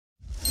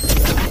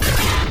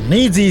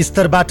निजी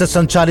स्तरबाट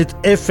सञ्चालित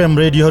एफएम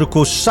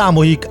रेडियोहरूको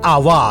सामूहिक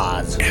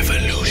आवाज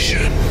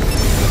Evolution.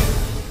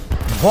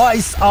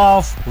 Voice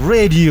of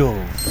radio.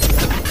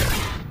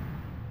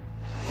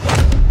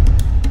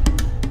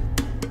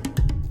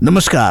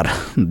 नमस्कार।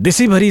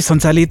 देशैभरि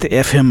सञ्चालित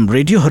एफएम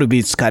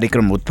रेडियोहरूबीच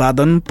कार्यक्रम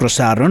उत्पादन,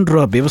 प्रसारण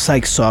र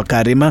व्यावसायिक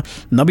सहकार्यमा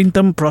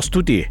नवीनतम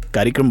प्रस्तुति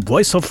कार्यक्रम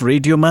भोइस अफ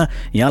रेडियोमा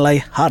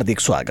यहाँलाई हार्दिक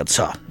स्वागत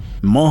छ।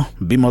 म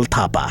विमल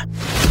थापा।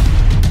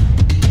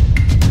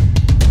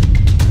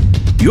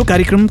 यो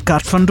कार्यक्रम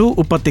काठमाडौँ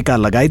उपत्यका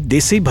लगायत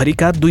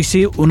देशैभरिका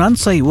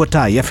 279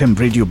 वटा एफएम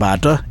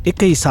रेडियोबाट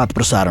एकैसाथ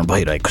प्रसारण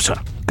भइरहेको छ।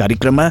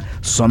 कार्यक्रममा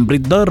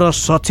समृद्ध र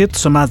सचेत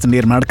समाज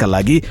निर्माणका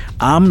लागि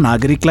आम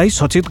नागरिकलाई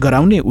सचेत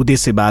गराउने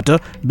उद्देश्यबाट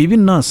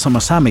विभिन्न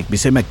समसामयिक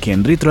विषयमा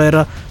केन्द्रित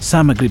रहेर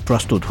सामग्री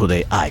प्रस्तुत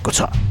हुँदै आएको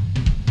छ।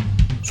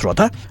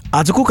 श्रोता,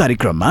 आजको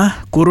कार्यक्रममा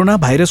कोरोना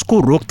भाइरसको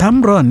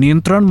रोकथाम र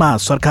नियन्त्रणमा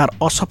सरकार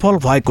असफल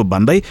भएको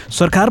भन्दै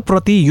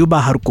सरकारप्रति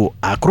युवाहरूको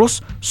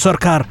आक्रोश,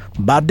 सरकार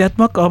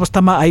बाध्यात्मक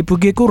अवस्थामा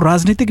आइपुगेको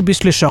राजनीतिक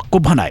विश्लेषकको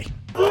भनाई।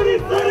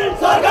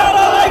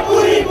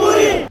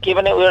 के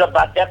भने एउटा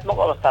बाध्यात्मक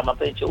अवस्थामा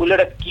पनि छ, उसले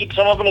एउटा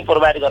किटसम्म पनि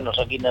प्रोभाइड गर्न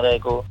सकिन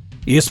रहेको।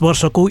 यस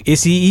वर्षको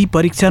एसईई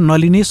परीक्षा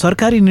नलिने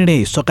सरकारी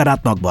निर्णय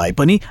सकारात्मक भए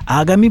पनि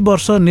आगामी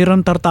वर्ष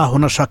निरन्तरता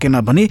हुन सकेन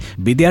भने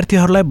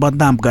विद्यार्थीहरूलाई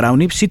बदनाम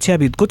गराउने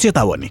शिक्षाविदको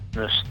चेतावनी।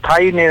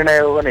 स्थायी निर्णय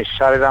हो भने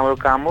साह्रै राम्रो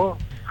काम हो,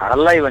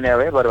 हाललाई भने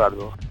अब बर्बाद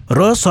हो।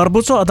 र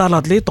सर्वोच्च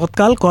अदालतले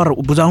तत्काल कर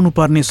बुझाउनु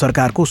पर्ने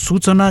सरकारको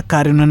सूचना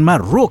कार्यान्वयनमा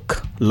रोक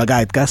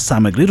लगायतका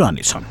सामग्री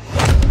रहनेछन्।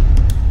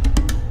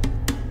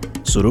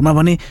 सुरुमा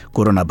भने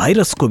कोरोना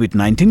भाइरस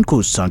कोभिड-19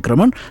 को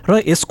संक्रमण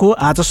र यसको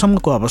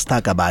आजसम्मको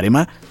अवस्थाका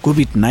बारेमा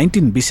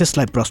कोभिड-19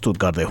 विशेषलाई प्रस्तुत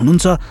गर्दै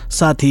हुनुहुन्छ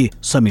साथी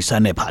समीक्षा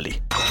नेपाली।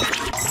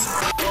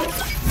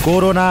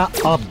 Corona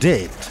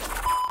update.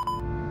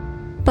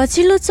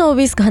 पछिल्लो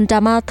 24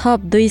 घण्टामा थप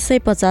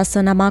 250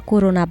 जनामा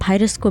कोरोना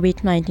भाइरस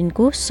कोभिड-19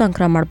 को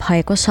संक्रमण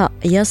भएको छ।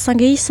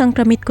 यससँगै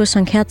संक्रमितको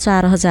संख्या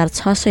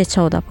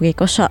 4614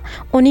 पुगेको छ।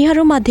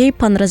 उनीहरूमध्ये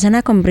 15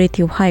 जनाको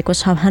मृत्यु भएको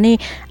छ भने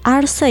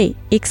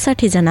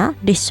 861 जना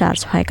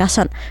डिस्चार्ज भएका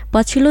छन्।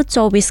 पछिल्लो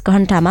 24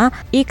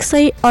 घण्टामा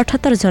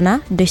 178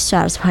 जना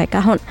डिस्चार्ज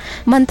भएका हुन्।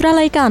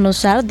 मन्त्रालयका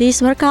अनुसार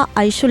देशभरका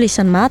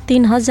आइसोलेसनमा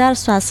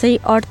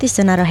 3738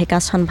 जना रहेका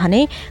छन्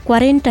भने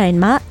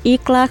क्वारेन्टाइनमा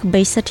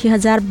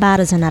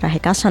 1,62,012 जना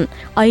रहेका छन्।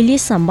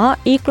 अहिलेसम्म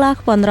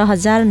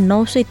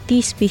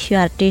 1,15,930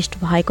 पीसीआर टेस्ट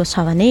भएको छ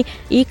भने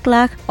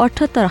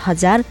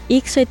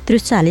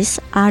 1,78,143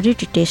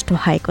 आरटी टेस्ट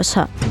भएको छ।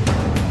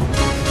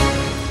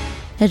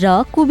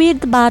 र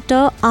कोभिडबाट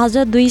आज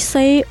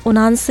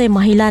 279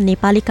 महिला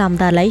नेपाली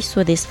कामदारलाई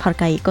स्वदेश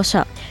फर्काइएको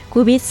छ।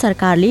 कोभिड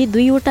सरकारले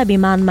 2वटा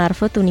विमान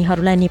मार्फत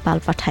उनीहरूलाई नेपाल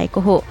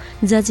पठाएको हो।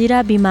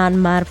 जजिरा विमान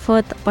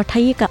मार्फत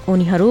पठाइएका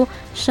उनीहरू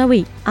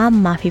सबै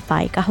आम माफी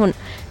पाएका हुन्।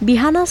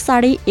 बिहान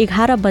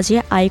 11:30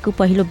 बजे आएको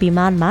पहिलो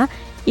विमानमा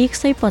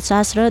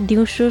 150 र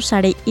दिउँसो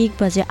 1:30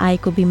 बजे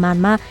आएको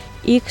विमानमा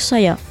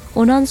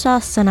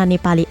 149 जना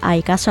नेपाली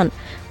आएका छन्।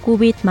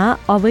 कोभिडमा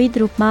अवैध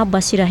रूपमा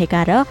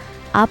बसिरहेका र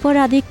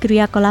आपराधिक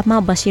क्रियाकलापमा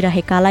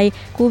बसिरहेकालाई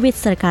कोभिड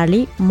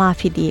सरकारले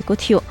माफी दिएको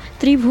थियो।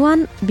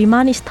 त्रिभुवन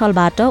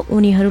विमानस्थलबाट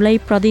उनीहरूलाई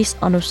प्रदेश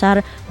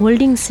अनुसार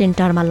होल्डिङ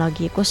सेन्टरमा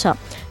लगिएको छ।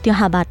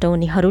 त्यहाँबाट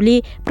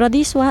उनीहरूले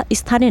प्रदेश वा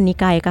स्थानीय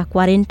निकायका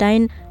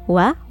क्वारेन्टाइन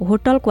वा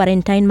होटल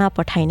क्वारेन्टाइनमा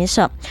पठाइनेछ।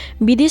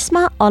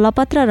 विदेशमा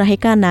अलपत्र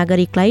रहेका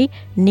नागरिकलाई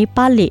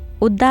नेपालले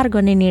उद्धार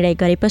गर्ने निर्णय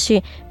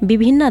गरेपछि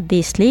विभिन्न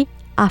देशले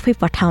आफै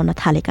पठाउन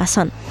थालेका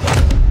छन्।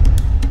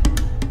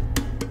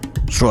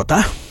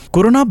 श्रोता,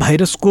 कोरोना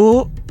भाइरसको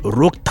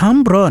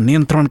रोकथाम र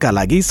नियन्त्रणका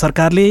लागि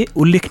सरकारले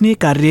उल्लेखनीय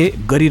कार्य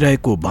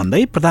गरिरहेको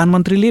भन्दै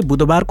प्रधानमन्त्रीले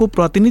बुधबारको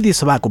प्रतिनिधि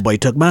सभाको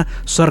बैठकमा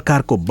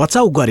सरकारको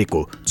बचाउ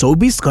गरेको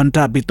 24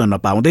 घण्टा बित्न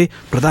नपाउँदै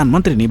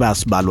प्रधानमन्त्री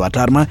निवास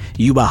बालुवाटारमा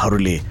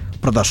युवाहरूले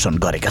प्रदर्शन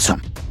गरेका छन्।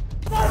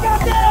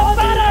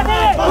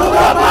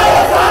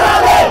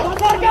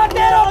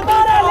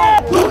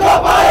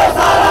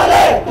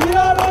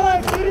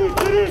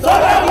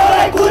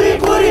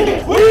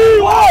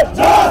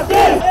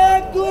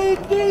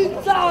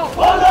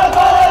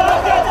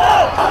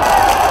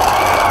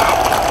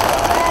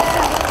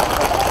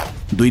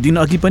 दुई दिन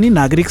अघि पनि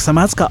नागरिक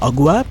समाजका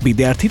अगुवा,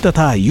 विद्यार्थी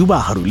तथा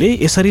युवाहरूले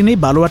यसरी नै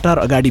बालुवाटार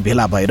अगाडि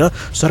भेला भएर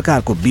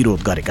सरकारको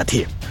विरोध गरेका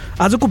थिए।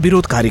 आजको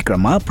विरोध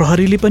कार्यक्रममा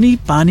प्रहरीले पनि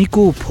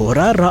पानीको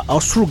फोहरा र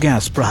अश्रु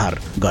ग्यास प्रहार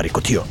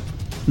गरेको थियो।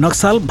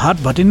 नक्साल भाट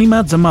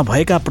भटेनीमा जम्मा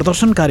भएका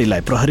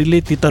प्रदर्शनकारीलाई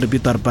प्रहरीले तितर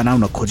बितर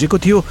बनाउन खोजेको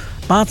थियो।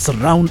 5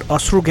 राउन्ड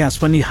अश्रु ग्यास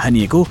पनि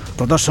हानिएको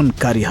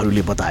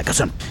प्रदर्शनकारीहरूले बताएका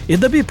छन्।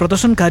 यद्यपि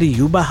प्रदर्शनकारी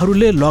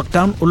युवाहरूले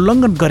लकडाउन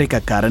उल्लङ्घन गरेका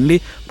कारणले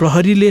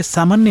प्रहरीले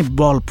सामान्य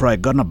बल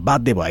प्रयोग गर्न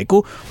बाध्य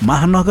भएको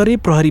महानगरीय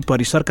प्रहरी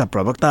परिसरका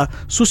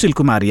प्रवक्ता सुशील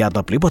कुमार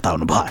यादवले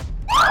बताउनुभयो।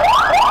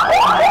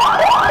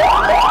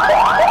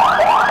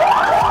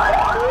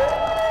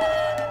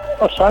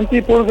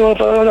 शान्तिपूर्ण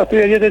त्यो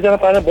एरिया चाहिँ जहाँ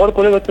पानी बढ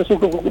परेको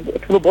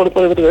ठुलो बढ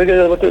परेको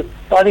थियो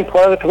पानी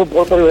फरेर ठुलो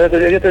बढ परेको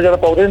एरिया चाहिँ जहाँ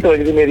पाउँदैन त्यो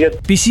एरिया।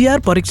 PCR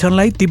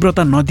परीक्षणलाई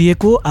तीव्रता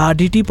नदिएको,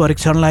 RDT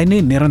परीक्षणलाई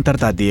नै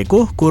निरन्तरता दिएको,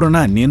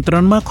 कोरोना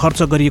नियन्त्रणमा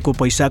खर्च गरिएको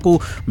पैसाको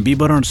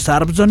विवरण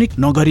सार्वजनिक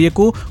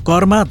नगरिएको,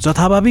 करमा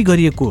जथाभावी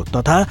गरिएको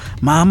तथा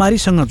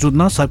महामारीसँग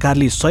जुझ्न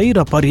सरकारले सही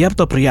र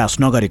पर्याप्त प्रयास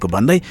नगरेको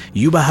भन्दै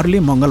युवाहरूले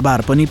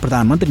मंगलबार पनि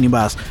प्रधानमन्त्री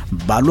निवास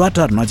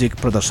बालुवाटार नजिक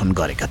प्रदर्शन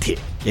गरेका थिए।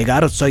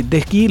 11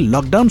 चैतदेखि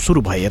लकडाउन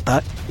सुरु भए यता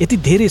यति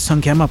धेरै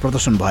संख्यामा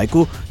प्रदर्शन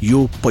भएको यो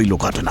पहिलो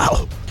घटना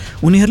हो।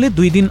 उनीहरूले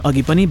 2 दिन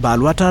अघि पनि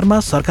बालुवाटारमा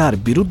सरकार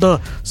विरुद्ध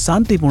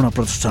शान्तिपूर्ण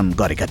प्रदर्शन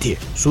गरेका थिए।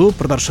 सो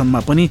प्रदर्शनमा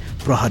पनि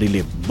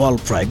प्रहरीले बल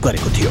प्रयोग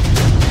गरेको थियो।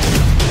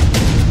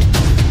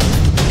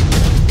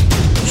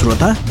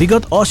 श्रोता,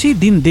 विगत 80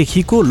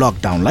 दिनदेखिको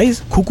लकडाउनलाई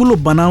खुकुलो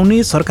बनाउने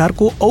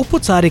सरकारको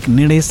औपचारिक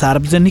निर्णय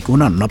सार्वजनिक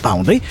हुन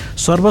नपाउँदै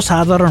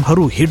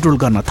सर्वसाधारणहरू हिडडुल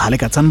गर्न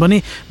थालेका छन्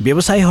भने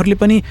व्यवसायीहरूले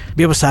पनि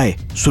व्यवसाय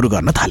सुरु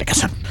गर्न थालेका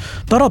छन्।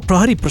 तर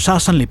प्रहरी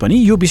प्रशासनले पनि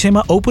यो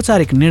विषयमा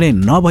औपचारिक निर्णय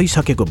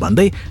नभइसकेको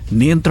भन्दै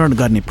नियन्त्रण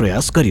गर्ने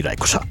प्रयास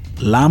गरिरहेको छ।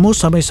 लामो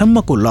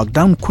समयसम्मको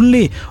लकडाउन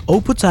खुल्ने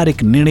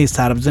औपचारिक निर्णय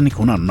सार्वजनिक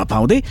हुन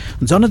नपाउँदै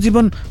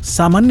जनजीवन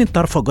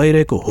सामान्यतर्फ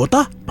गइरहेको हो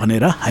त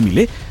भनेर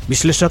हामीले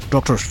विश्लेषक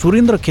डाक्टर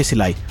सुरेन्द्र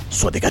केसीलाई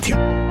सोधेका थियौँ।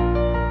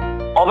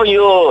 अब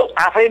यो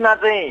आफैमा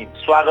चाहिँ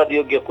स्वागत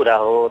योग्य कुरा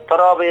हो, तर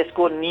अब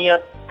यसको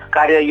नियत,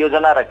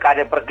 कार्ययोजना र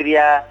कार्य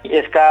प्रक्रिया,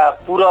 यसका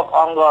पूरक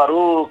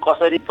अङ्गहरू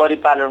कसरी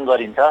परिपालन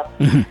गरिन्छ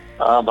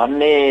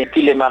भन्ने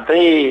तिले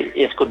मात्रै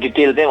यसको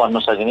डिटेल चाहिँ भन्न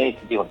सकिने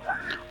स्थिति हुन्छ।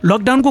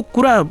 लकडाउनको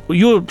कुरा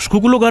यो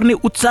खुकुलो गर्ने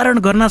उच्चारण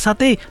गर्न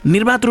साथै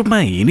निर्वाध रूपमा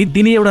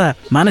हिँडिदिने एउटा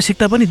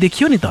मानसिकता पनि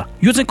देखियो नि त।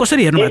 यो चाहिँ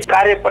कसरी हेर्नु भएको छ?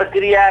 कार्य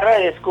प्रक्रिया र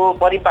यसको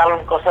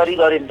परिपालन कसरी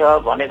गरिन्छ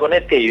भनेको नै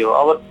त्यही हो।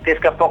 अब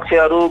त्यसका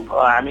पक्षहरू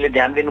हामीले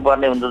ध्यान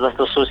दिनुपर्ने हुन्छ,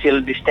 जस्तो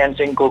सोसियल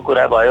डिस्टेन्सिङको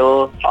कुरा भयो,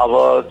 अब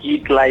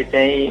किटलाई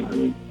चाहिँ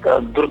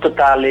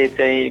द्रुतताले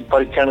चाहिँ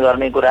परीक्षण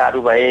गर्ने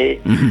कुराहरू भए,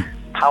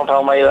 ठाउँ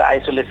ठाउँमा यो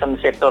आइसोलेसन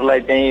सेक्टरलाई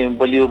चाहिँ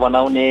बलियो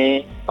बनाउने,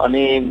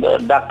 अनि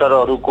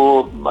डाक्टरहरूको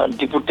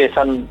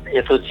डिपुटेसन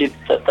यथोचित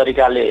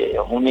तरिकाले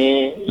हुने,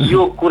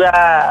 यो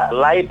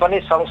कुरालाई पनि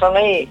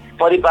सँगसँगै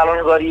परिपालन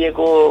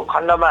गरिएको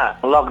खण्डमा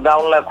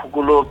लकडाउनलाई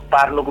खुकुलो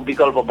पार्नुको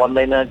विकल्प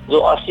बन्दैन। जो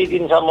 80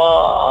 दिनसम्म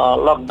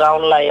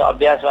लकडाउनलाई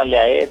अभ्यासमा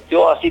ल्याए, त्यो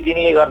 80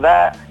 दिनले गर्दा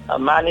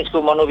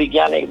मानिसको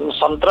मनोविज्ञान एकदम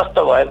सन्त्रस्त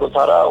भएको छ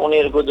र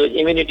उनीहरूको जो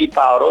इम्युनिटी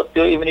पावर हो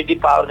त्यो इम्युनिटी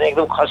पावर चाहिँ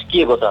एकदम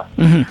खस्किएको छ।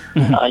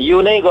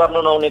 यो नै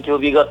गर्नु नहुने थियो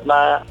विगतमा।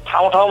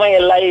 ठाउँ ठाउँमा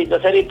यसलाई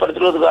जसरी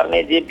प्रतिरोध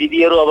गर्ने जे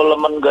विधिहरू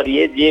अवलम्बन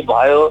गरिए, जे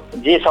भयो,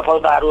 जे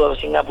सफलताहरू अब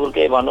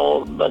सिङ्गापुरकै भनौँ,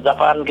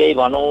 जापानकै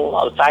भनौँ,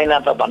 अब चाइना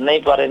त भन्नै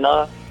परेन।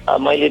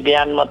 मैले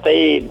बिहान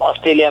मात्रै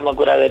अस्ट्रेलियामा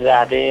कुरा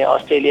गरिरहेको थिएँ।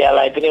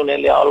 अस्ट्रेलियालाई पनि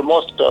उनीहरूले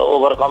अलमोस्ट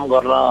ओभरकम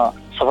गर्न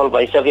सफल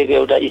भइसकेको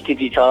एउटा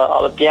स्थिति छ।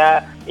 अब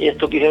त्यहाँ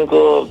यस्तो किसिमको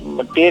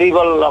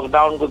टेरिबल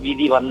लकडाउनको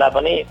विधि भन्दा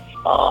पनि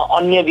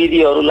अन्य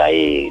विधिहरूलाई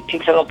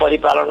ठिकसँग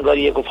परिपालन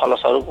गरिएको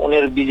फलस्वरूप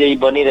उनीहरू विजयी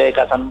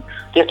बनिरहेका छन्।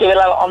 त्यस्तो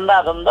बेला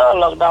अन्धाधन्द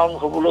लकडाउन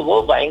खुकुलो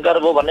भयो, भयङ्कर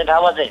भयो भन्ने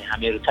ठाउँमा चाहिँ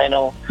हामीहरू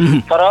छैनौँ।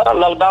 तर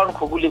लकडाउन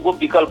खुकुलीको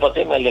विकल्प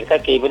चाहिँ मैले लेख्दा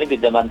केही पनि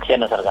विद्यमान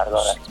थिएन सरकारको।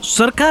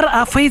 सरकार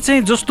आफै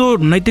चाहिँ जस्तो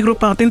नैतिक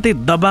रूपमा अत्यन्तै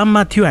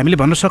दबावमा थियो हामीले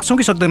भन्न सक्छौँ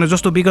कि सक्दैनौँ?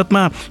 जस्तो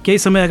विगतमा केही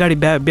समय अगाडि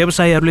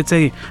व्यवसायीहरूले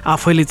चाहिँ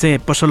आफैले चाहिँ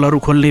पसलहरू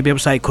खोल्ने,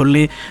 व्यवसाय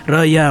खोल्ने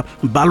र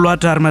यहाँ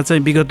बालुवाटारमा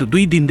चाहिँ विगत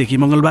 2 दिनदेखि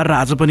मङ्गलबार र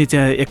आज पनि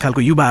चाहिँ एक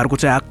खालको युवाहरूको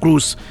चाहिँ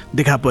आक्रोश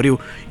देखा पर्यो।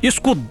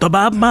 यसको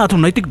दबावमा अथवा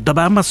नैतिक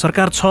दबावमा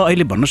सरकार छ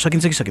अहिले भन्न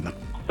सकिन्छ कि सकिँदैन?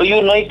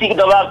 यो नैतिक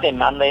दबाव चाहिँ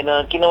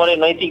मान्दैन, किनभने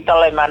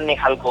नैतिकतालाई मान्ने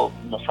खालको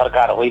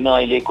सरकार होइन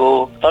अहिलेको।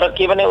 तर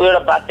के भने एउटा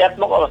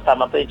बाध्यात्मक अवस्था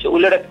मात्रै छ।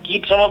 उसले एउटा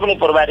किटसम्म पनि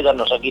प्रोभाइड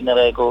गर्न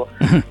सकिनरहेको,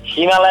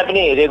 सीमालाई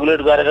पनि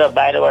रेगुलेट गरेर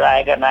बाहिरबाट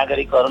आएका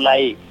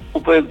नागरिकहरूलाई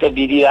उपयुक्त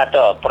विधिबाट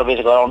प्रवेश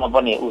गराउन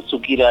पनि ऊ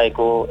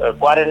चुकिरहेको,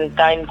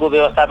 क्वारेन्टाइनको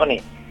व्यवस्था पनि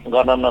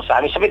गर्न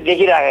हामी सबै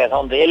देखिराखेका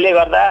छौँ। यसले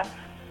गर्दा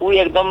ऊ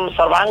एकदम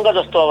सर्वाङ्ग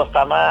जस्तो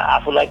अवस्थामा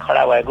आफूलाई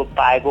खडा भएको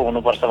पाएको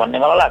हुनुपर्छ भन्ने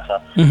मलाई लाग्छ।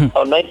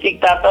 अब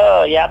नैतिकता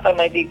त या त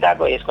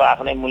नैतिकताको यसको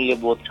आफ्नै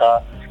मूल्यबोध छ,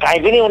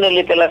 काहीँ पनि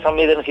उनीहरूले त्यसलाई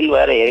संवेदनशील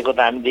भएर हेरेको त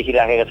हामी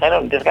देखिराखेका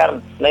छैनौँ। त्यसकारण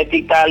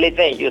नैतिकताले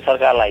चाहिँ यो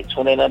सरकारलाई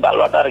छुँदैन।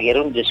 बालुवाटार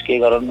घेरौँ, जेसुकै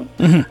गरौँ,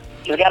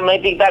 त्यसकारण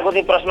नैतिकताको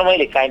चाहिँ प्रश्न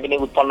मैले काहीँ पनि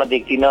उत्पन्न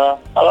देख्दिनँ।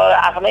 अब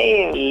आफ्नै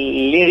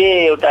लिडे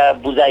एउटा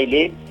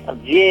बुझाइले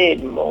जे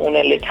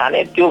उनीहरूले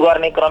ठाने त्यो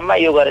गर्ने क्रममा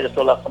यो गरे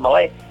जस्तो लाग्छ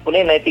मलाई।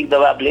 कुनै नैतिक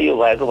दबावले यो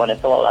भएको भने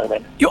त मलाई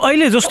लाग्दैन। यो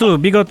अहिले जस्तो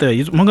विगत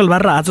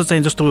मङ्गलबार र आज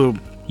चाहिँ जस्तो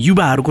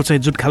युवाहरूको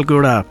चाहिँ जुन खालको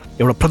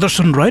एउटा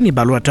प्रदर्शन रह्यो नि,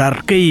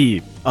 बालुवाटारकै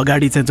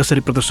अगाडि चाहिँ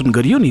जसरी प्रदर्शन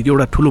गरियो नि,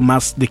 एउटा ठुलो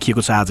मास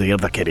देखिएको छ आज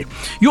हेर्दाखेरि।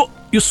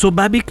 यो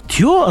स्वाभाविक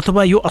थियो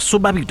अथवा यो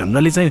अस्वाभाविक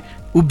ढङ्गले चाहिँ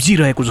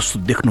उब्जिरहेको जस्तो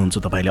देख्नुहुन्छ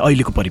तपाईँले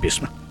अहिलेको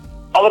परिवेशमा?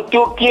 अब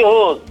त्यो के हो,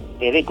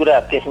 धेरै कुरा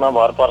त्यसमा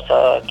भर पर्छ।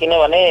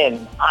 किनभने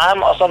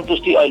आम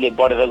असन्तुष्टि अहिले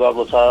बढेर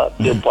गएको छ,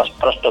 त्यो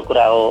प्रष्ट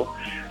कुरा हो।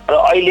 र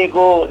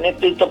अहिलेको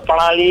नेतृत्व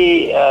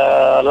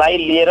प्रणालीलाई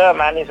लिएर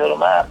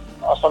मानिसहरूमा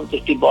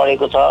असन्तुष्टि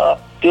बढेको छ।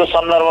 त्यो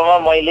सन्दर्भमा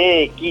मैले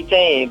कि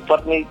चाहिँ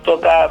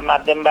प्रतिनिधित्वका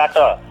माध्यमबाट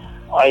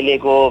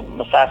अहिलेको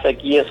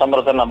शासकीय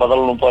संरचना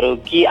बदल्नु पर्यो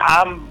कि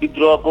आम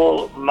विद्रोहको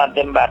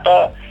माध्यमबाट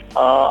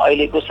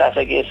अहिलेको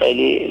शासकीय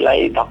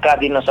शैलीलाई धक्का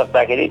दिन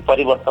सक्दाखेरि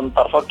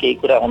परिवर्तनतर्फ केही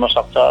कुरा हुन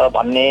सक्छ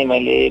भन्ने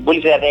मैले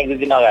बोलिसकेको थिएँ 1-2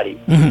 दिन अगाडि।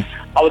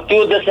 अब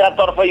त्यो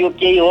दिशातर्फ यो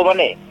केही हो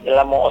भने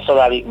यसलाई म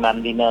अस्वाभाविक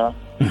मान्दिनँ।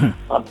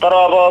 तर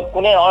अब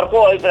कुनै अर्को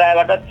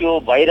अभिप्रायबाट त्यो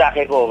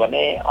भइराखेको हो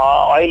भने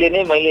अहिले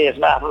नै मैले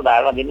यसमा आफ्नो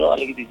धारणा दिनु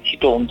अलिकति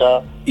छिटो हुन्छ।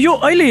 यो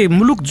अहिले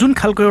मुलुक जुन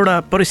खालको एउटा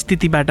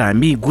परिस्थितिबाट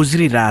हामी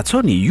गुज्रिरहेछ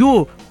नि,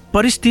 यो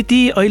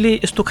परिस्थिति अहिले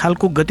यस्तो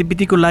खालको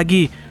गतिविधिको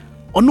लागि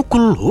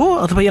अनुकूल हो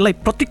अथवा यसलाई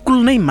प्रतिकूल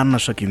नै मान्न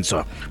सकिन्छ?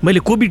 मैले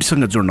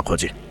कोभिडसँग जोड्न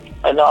खोजेँ।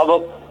 होइन, अब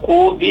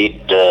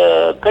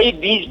कोभिडकै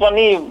बीच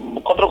पनि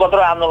कत्रो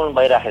आन्दोलन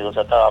भइराखेको छ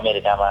त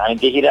अमेरिकामा। हामी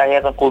देखिराखेका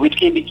छौँ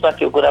कोभिडकै बिचमा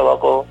त्यो कुरा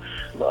भएको।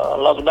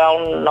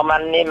 लकडाउन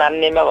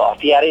मान्नेमा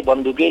हतियारै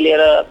बन्दुकै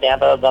लिएर त्यहाँ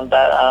त जनता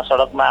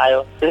सडकमा आयो।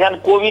 त्यस कारण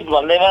कोभिड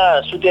भन्दैमा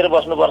सुतेर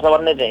बस्नुपर्छ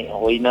भन्ने चाहिँ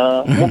होइन।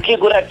 मुख्य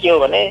कुरा के हो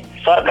भने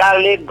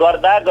सरकारले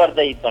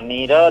गर्दै पनि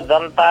र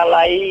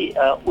जनतालाई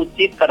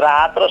उचित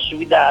राहत र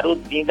सुविधाहरू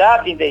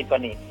दिँदै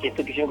पनि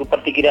त्यस्तो किसिमको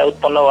प्रतिक्रिया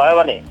उत्पन्न भयो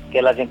भने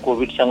त्यसलाई चाहिँ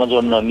कोभिडसँग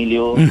जोड्न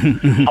मिल्यो।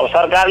 अब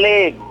सरकारले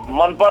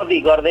मनपर्दी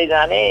गर्दै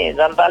जाने,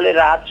 जनताले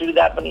राहत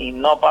सुविधा पनि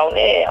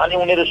नपाउने अनि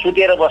उनीहरू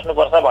सुतेर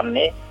बस्नुपर्छ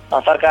भन्ने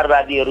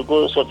सरकारवादीहरूको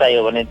सोचाइ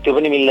हो भने त्यो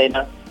पनि मिल्दैन।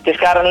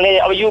 त्यसकारणले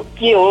अब यो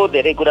के हो,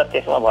 धेरै कुरा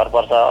त्यसमा भर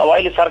पर्छ। अब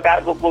अहिले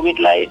सरकारको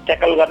कोभिडलाई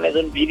ट्याकल गर्ने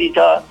जुन विधि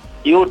छ,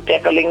 यो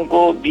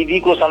ट्याकलिङको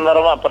विधिको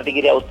सन्दर्भमा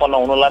प्रतिक्रिया उत्पन्न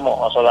हुनुलाई म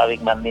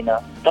अस्वाभाविक मान्दिनँ।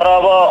 तर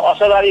अब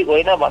अस्वाभाविक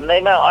होइन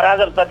भन्दैमा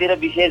अराजकतातिर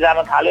विषय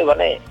जान थाल्यो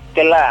भने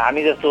त्यसलाई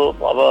हामी जस्तो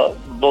अब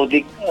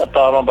बौद्धिक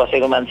तहमा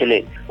बसेको मान्छेले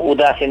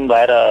उदासीन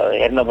भएर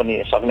हेर्न पनि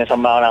सक्ने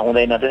सम्भावना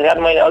हुँदैन। त्यस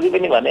कारण मैले अघि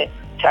पनि भने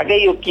ठ्याक्कै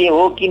यो के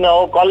हो, किन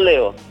हो, कसले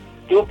हो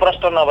त्यो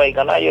प्रश्न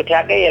नभइकन यो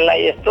ठ्याक्कै यसलाई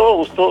यस्तो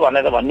उस्तो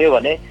भनेर भन्यो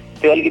भने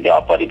त्यो अलिकति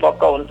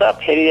अपरिपक्व हुन्छ,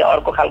 फेरि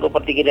अर्को खालको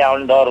प्रतिक्रिया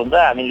आउने डर हुन्छ।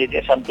 हामीले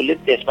त्यो सन्तुलित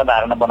त्यसमा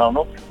धारणा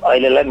बनाउनु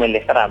अहिलेलाई मैले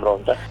लेख्दा राम्रो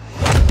हुन्छ।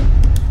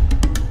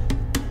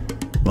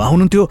 उहाँ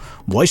हुनुहुन्थ्यो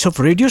भोइस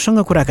अफ रेडियोसँग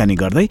कुराकानी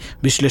गर्दै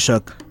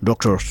विश्लेषक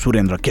डाक्टर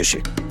सुरेन्द्र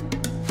केसी।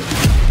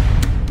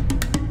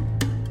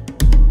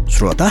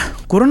 श्रोता,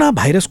 कोरोना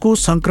भाइरसको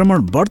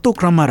संक्रमण बढ्दो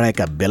क्रममा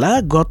रहेका बेला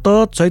गत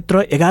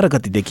चैत्र 11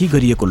 गतिदेखि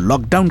गरिएको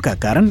लकडाउनका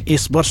कारण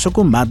यस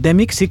वर्षको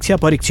माध्यमिक शिक्षा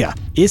परीक्षा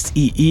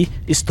एसईई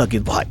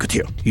स्थगित भएको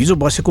थियो। हिजो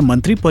बसेको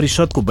मन्त्री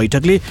परिषदको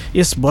बैठकले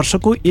यस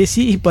वर्षको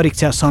एसईई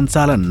परीक्षा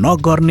सञ्चालन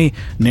नगर्ने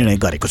निर्णय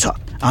गरेको छ।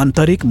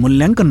 आन्तरिक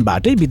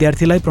मूल्याङ्कनबाटै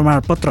विद्यार्थीलाई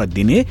प्रमाणपत्र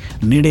दिने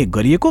निर्णय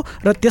गरिएको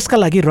र त्यसका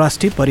लागि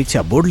राष्ट्रिय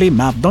परीक्षा बोर्डले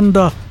मापदण्ड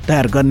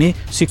तयार गर्ने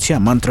शिक्षा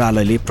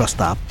मन्त्रालयले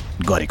प्रस्ताव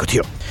गरेको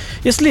थियो।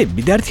 यसले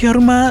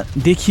विद्यार्थीहरूमा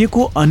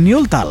देखिएको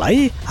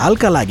अन्योलतालाई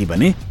हालका लागि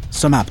भने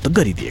समाप्त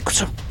गरिदिएको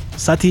छ।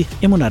 साथी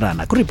यमुना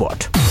राणाको रिपोर्ट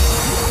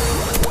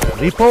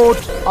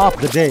अफ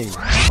द डे।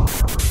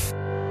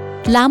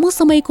 लामो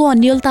समयको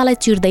अन्योलतालाई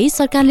चिर्दै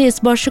सरकारले यस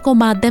वर्षको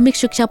माध्यमिक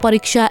शिक्षा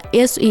परीक्षा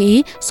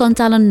एसईई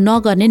सञ्चालन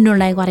नगर्ने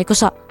निर्णय गरेको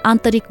छ।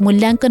 आन्तरिक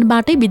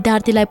मूल्याङ्कनबाटै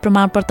विद्यार्थीलाई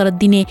प्रमाणपत्र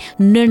दिने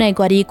निर्णय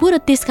गरिएको र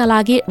त्यसका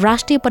लागि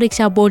राष्ट्रिय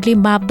परीक्षा बोर्डले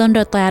मापदण्ड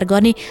तयार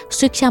गर्ने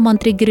शिक्षा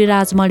मन्त्री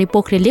गिरिराज मणि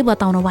पोखरेलले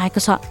बताउनु भएको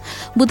छ।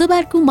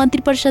 बुधबारको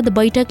मन्त्री परिषद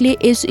बैठकले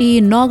एसईई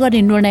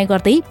नगर्ने निर्णय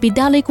गर्दै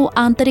विद्यालयको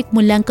आन्तरिक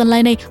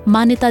मूल्याङ्कनलाई नै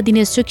मान्यता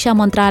दिने शिक्षा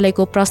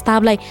मन्त्रालयको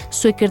प्रस्तावलाई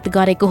स्वीकृत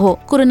गरेको हो।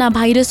 कोरोना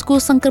भाइरसको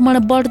संक्रमण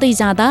बढ्दै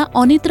जाँदा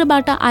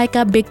अन्यत्रबाट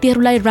आएका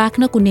व्यक्तिहरूलाई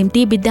राख्नको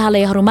निम्ति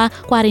विद्यालयहरूमा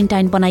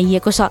क्वारेन्टाइन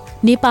बनाइएको छ।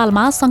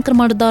 नेपालमा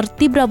संक्रमण दर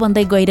तीव्र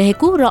बन्दै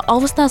गइरहेको र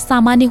अवस्था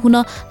सामान्य हुन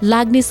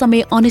लाग्ने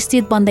समय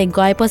अनिश्चित बन्दै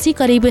गएपछि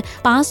करिब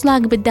 5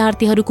 लाख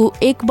विद्यार्थीहरूको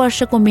 1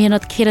 वर्षको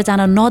मेहनत खेर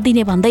जान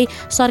नदिने भन्दै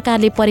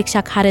सरकारले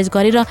परीक्षा खारेज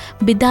गरेर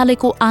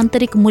विद्यालयको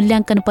आन्तरिक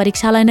मूल्याङ्कन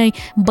परीक्षालाई नै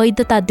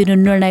वैधता दिने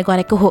निर्णय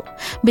गरेको हो।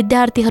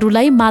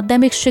 विद्यार्थीहरूलाई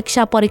माध्यमिक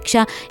शिक्षा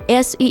परीक्षा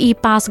एसईई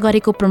पास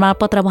गरेको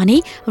प्रमाणपत्र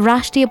भने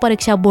राष्ट्रिय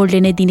परीक्षा बोर्डले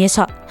नै दिनेछ।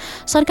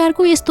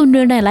 सरकारको यस्तो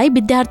निर्णयलाई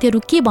विद्यार्थीहरू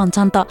के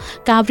भन्छन् त?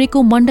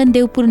 काभ्रेको मण्डन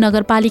देवपुर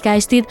नगरपालिका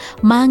स्थित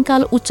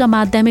महाकाल उच्च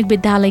माध्यमिक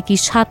विद्यालयकी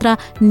छात्रा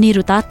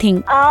निरुता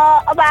थिङ।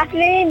 अब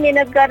आफूले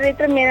मेहनत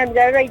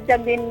गरेर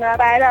एक्जाम दिन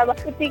पाएर अब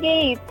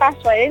उत्तिकै पास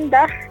भयो नि त,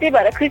 त्यही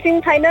भएर खुसी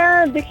छैन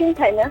दुखी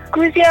छैन।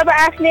 खुसी अब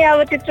आफूले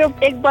अब त्यत्रो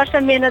 1 वर्ष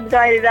मेहनत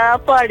गरेर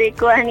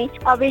पढेको अनि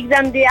अब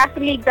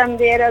आफूले एक्जाम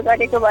दिएर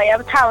गरेको भए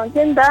अब थाहा हुन्छ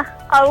नि त।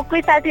 अब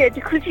कोही साथीहरू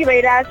चाहिँ खुसी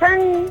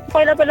भइरहेछन्,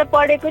 पहिला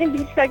पढेको नि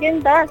बिर्सिसक्यो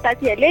नि त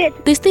साथीहरूले।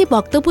 त्यस्तै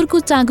भक्तपुरको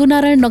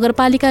चाँगुनारायण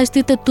नगरपालिका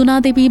स्थित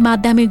तुनादेवी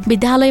माध्यमिक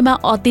विद्यालयमा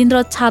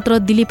अध्ययनरत छात्र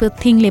दिलीप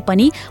थिङले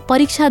पनि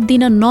परीक्षा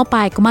दिन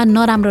नपाएकोमा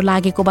नराम्रो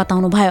लागेको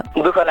बताउनु भयो।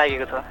 दुःख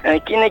लागेको छ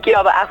किनकि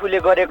अब आफूले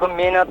गरेको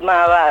मेहनतमा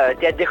अब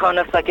त्यहाँ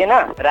देखाउन सकेन।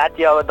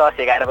 राति अब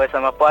 10-11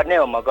 बजीसम्म पढ्ने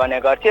हो म गर्ने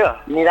गर्थ्यो।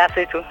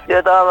 निराशै छु।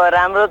 त्यो त अब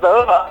राम्रो त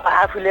हो,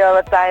 आफूले अब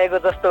चाहेको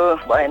जस्तो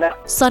भएन।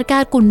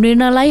 सरकारको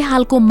निर्णयलाई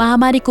हालको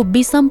महामारीको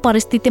विषम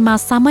परिस्थितिमा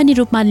सामान्य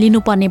रूपमा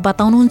लिनुपर्ने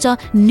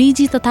बताउनुहुन्छ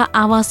निजी तथा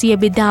आवासीय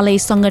विद्यालय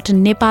संगठन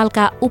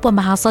नेपालका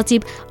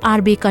उपमहासचिव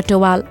आरबी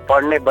कटवाल।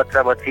 पढ्ने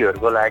बच्चा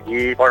बच्चीहरूको लागि,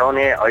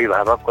 पढाउने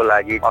अभिभावकको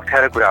लागि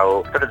अप्ठ्यारो कुरा हो।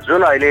 तर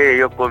जुन अहिले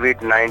यो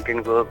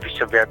कोभिड-19 को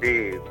विश्वव्यापी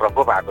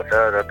प्रकोप आएको छ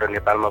र त्यो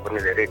नेपालमा पनि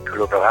धेरै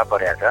ठुलो प्रभाव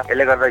परेको छ,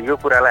 यसले गर्दा यो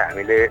कुरालाई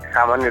हामीले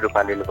सामान्य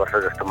रूपमा लिनुपर्छ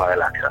जस्तो मलाई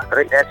लाग्छ। र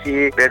एसई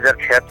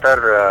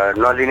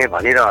 2076 नलिने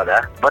भनिरहँदा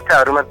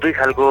बच्चाहरूमा दुई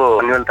खालको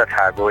न्यूनता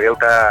थाहा।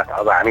 एउटा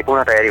अब हामी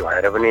पूर्ण तयारी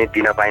भएर पनि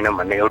दिन पाइनौँ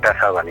भन्ने एउटा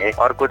छ भने,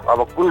 अर्को अब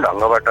कुन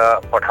ढङ्गबाट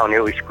पठाउने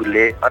हो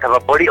स्कुलले, अथवा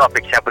बढी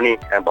अपेक्षा पनि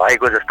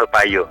भएको जस्तो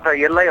पाइयो। र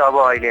यसलाई अब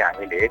अहिले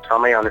हामीले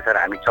समय अनुसार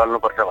हामी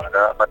चल्नुपर्छ भनेर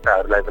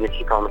बच्चाहरूलाई पनि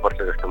सिकाउनुपर्छ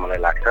जस्तो मलाई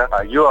लाग्छ।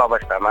 यो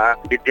अवस्थामा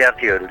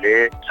विद्यार्थीहरूले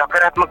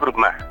सकारात्मक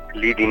रूपमा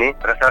लिदिने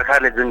र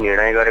सरकारले जुन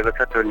निर्णय गरेको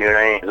छ त्यो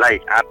निर्णयलाई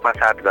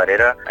आत्मसात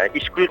गरेर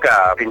स्कुलका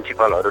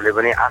प्रिन्सिपलहरूले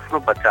पनि आफ्नो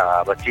बच्चा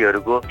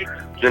बच्चीहरूको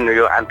जुन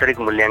यो आन्तरिक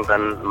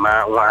मूल्याङ्कनमा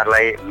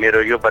उहाँहरूलाई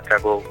मेरो यो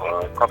बच्चाको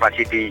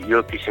कपासिटी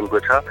यो किसिमको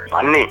छ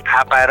भन्ने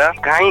थाहा पाएर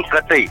कहीँ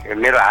कतै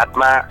मेरो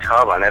हातमा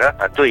छ भनेर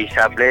त्यो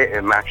हिसाबले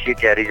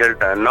मार्कसिट या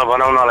रिजल्ट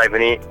नबनाउनलाई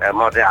पनि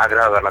म चाहिँ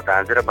आग्रह गर्न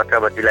चाहन्छु। र बच्चा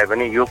बच्चीलाई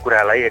पनि यो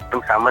कुरालाई एकदम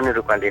सामान्य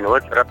रूपमा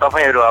लिनुहोस् र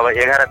तपाईँहरू अब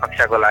 11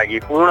 कक्षाको लागि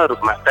पूर्ण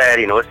रूपमा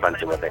तयारी हुनुहोस्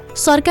भन्छु म चाहिँ।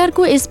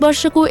 सरकारको यस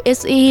वर्षको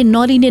एसई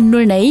नलिने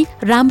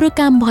निर्णय राम्रो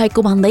काम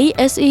भएको भन्दै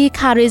एसई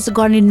खारेज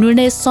गर्ने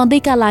निर्णय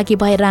सधैँका लागि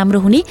भए राम्रो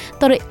हुने,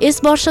 तर यस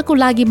वर्षको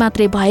लागि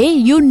मात्रै भए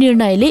यो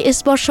निर्णयले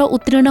यस वर्ष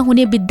उत्तीर्ण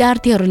हुने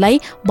विद्यार्थीहरूलाई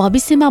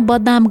भविष्यमा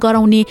बदनाम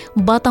गराउने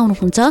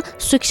बताउनुहुन्छ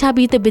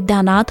शिक्षाविद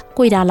विद्यानाथ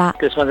कोइराला।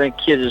 त्यसमा चाहिँ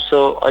के जस्तो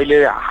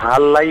अहिले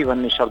हाललाई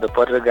भन्ने शब्द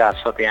परेर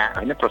गएको छ त्यहाँ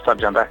होइन प्रस्ताव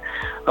जाँदा।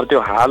 अब त्यो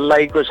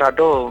हाललाईको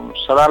साटो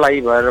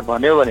सदालाई भएर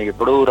भन्यो भने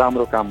बडो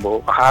राम्रो काम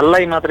भयो।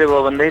 हाललाई मात्रै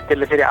भयो भने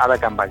त्यसले फेरि आधा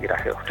काम बाँकी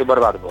राख्यो, त्यो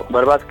बर्बाद भयो।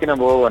 बर्बाद किन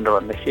भयो भनेर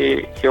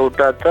भन्दाखेरि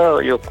एउटा त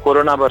यो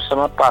कोरोना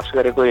वर्षमा पास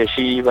गरेको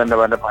एसी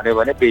भनेर भन्यो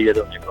भने बेइज्जत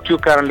हुने भयो। त्यो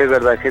कारणले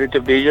गर्दाखेरि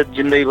त्यो बेइज्जत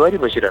जिन्दगीभरि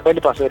बसिरह्यो।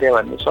 कहिले पास गरे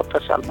भन्ने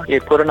 70 सालमा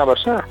कोरोना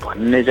वर्ष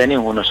भन्ने चाहिँ नि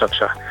हुन सक्छ,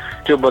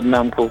 त्यो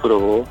बदनामको कुरो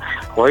हो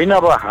होइन।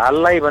 अब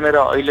हाललाई भनेर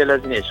अहिलेलाई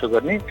चाहिँ यसो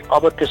गर्ने,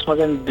 अब त्यसमा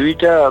चाहिँ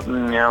दुईटा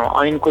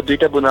ऐनको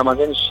दुईटा बुँदामा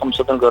चाहिँ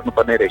संशोधन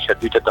गर्नुपर्ने रहेछ,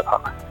 दुईटा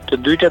दफामा। त्यो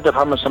दुईटा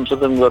दफामा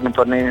संशोधन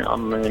गर्नुपर्ने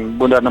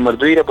बुँदा नम्बर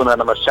 2 र बुँदा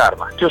नम्बर 4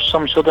 मा त्यो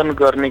संशोधन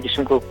गर्ने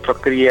किसिमको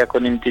प्रक्रियाको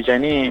निम्ति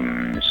चाहिँ नि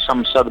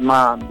संसदमा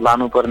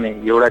लानुपर्ने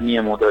एउटा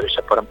नियम हुँदो रहेछ,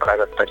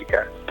 परम्परागत तरिका।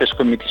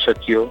 त्यसको मिति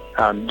सकियो।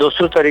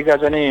 दोस्रो तरिका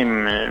चाहिँ नि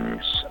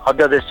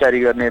अध्यादेश जारी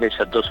गर्ने रहेछ,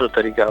 दोस्रो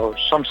तरिका हो।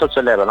 संसद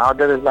चल्या भने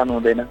अध्यादेश लानु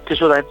हुँदैन।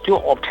 त्यसो भए त्यो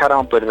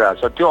अप्ठ्यारोमा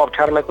परिरहेछ। त्यो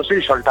अप्ठ्यारोलाई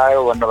कसरी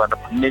सल्टायो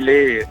भन्नेले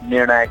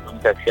निर्णायक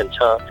भूमिका खेल्छ।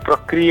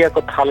 प्रक्रियाको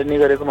थालनी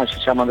गरेको म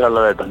शिक्षा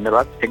मन्त्रालयलाई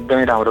धन्यवाद,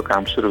 एकदमै राम्रो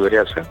काम सुरु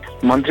गरिरहेको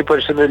छ। मन्त्री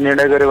परिषदले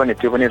निर्णय गर्यो भने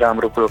त्यो पनि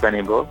राम्रो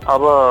कुराकानी भयो।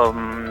 अब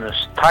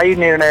स्थायी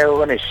निर्णय हो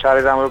भने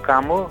साह्रै राम्रो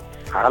काम हो,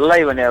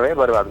 हाललाई भने अब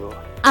बर्बाद भयो।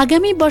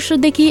 आगामी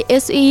वर्षदेखि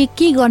एसई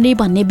के गर्ने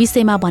भन्ने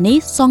विषयमा भने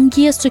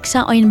संघीय शिक्षा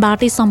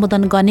ऐनबाटै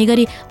सम्बोधन गर्ने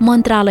गरी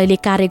मन्त्रालयले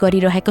कार्य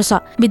गरिरहेको छ।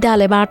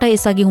 विद्यालयबाट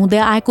यसअघि हुँदै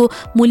आएको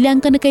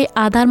मूल्याङ्कनकै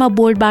आधारमा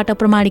बोर्डबाट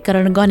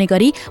प्रमाणीकरण गर्ने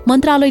गरी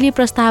मन्त्रालयले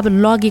प्रस्ताव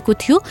लगेको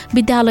थियो।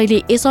 विद्यालयले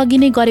यसअघि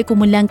नै गरेको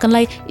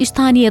मूल्याङ्कनलाई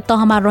स्थानीय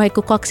तहमा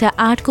रहेको कक्षा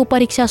 8 को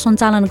परीक्षा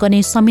सञ्चालन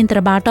गर्ने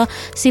संयन्त्रबाट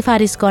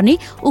सिफारिस गर्ने,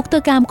 उक्त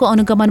कामको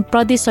अनुगमन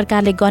प्रदेश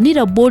सरकारले गर्ने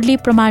र बोर्डले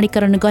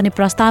प्रमाणीकरण गर्ने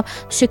प्रस्ताव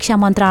शिक्षा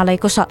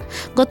मन्त्रालयको छ।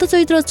 गत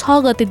चैत्र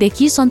 6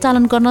 गतेदेखि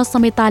सञ्चालन गर्न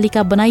समेत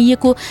तालिका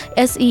बनाइएको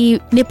एसई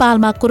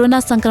नेपालमा कोरोना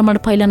संक्रमण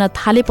फैलन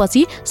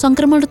थालेपछि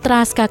संक्रमण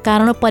त्रासका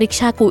कारण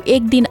परीक्षाको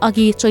एक दिन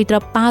अघि चैत्र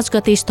 5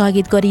 गते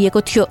स्थगित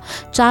गरिएको थियो।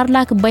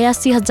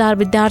 4,82,000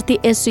 विद्यार्थी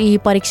एसई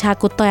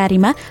परीक्षाको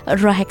तयारीमा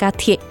रहेका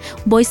थिए।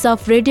 भोइस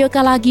अफ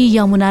रेडियोका लागि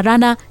यमुना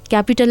राणा,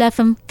 क्यापिटल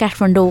एफएम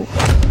काठमाडौँ।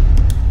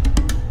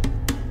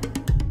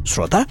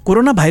 श्रोता,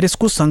 कोरोना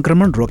भाइरसको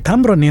संक्रमण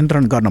रोकथाम र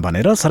नियन्त्रण गर्न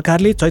भनेर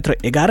सरकारले चैत्र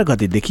 11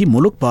 गतेदेखि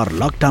मुलुकभर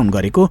लकडाउन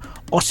गरेको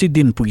 80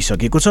 दिन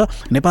पुगिसकेको छ।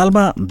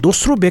 नेपालमा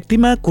दोस्रो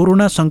व्यक्तिमा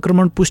कोरोना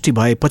संक्रमण पुष्टि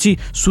भएपछि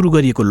सुरु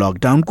गरिएको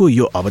लकडाउनको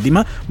यो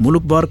अवधिमा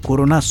मुलुकभर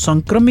कोरोना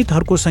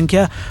संक्रमितहरूको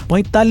संख्या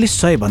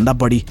 4500 भन्दा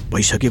बढी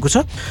भइसकेको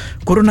छ।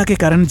 कोरोनाकै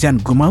कारण ज्यान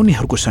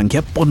गुमाउनेहरूको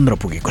संख्या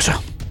 15 पुगेको छ।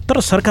 तर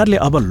सरकारले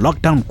अब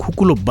लकडाउन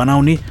खुकुलो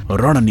बनाउने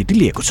रणनीति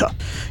लिएको छ।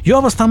 यो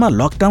अवस्थामा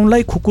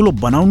लकडाउनलाई खुकुलो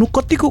बनाउनु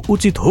कतिको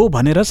उचित हो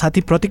भनेर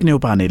साथी प्रतीक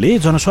नेउपानेले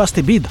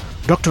जनस्वास्थ्यविद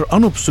डाक्टर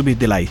अनुप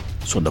सुवेदीलाई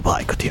सोध्नु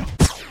भएको थियो।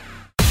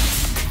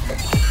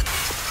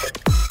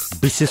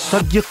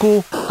 विशेषज्ञको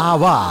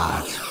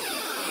आवाज।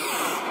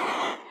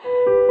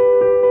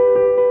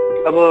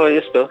 अब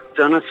यस्तो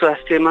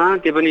जनस्वास्थ्यमा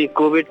त्यो पनि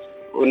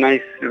कोभिड-19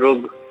 रोग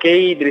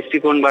केही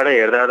दृष्टिकोणबाट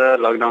हेर्दा त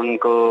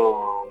लकडाउनको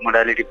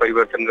मोडालिटी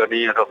परिवर्तन गर्ने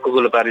अथवा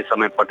खुकुलो पार्ने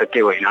समय पटक्कै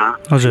होइन।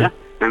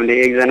 हामीले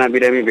एकजना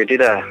बिरामी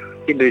भेटिँदा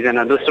कि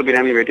दुईजना दोस्रो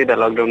बिरामी भेटिँदा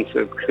लकडाउन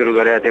सुरु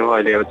गरेका थियौँ।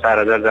 अहिले अब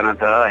 4,000 जना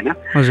छ होइन।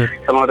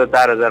 सम्भवतः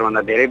 4,000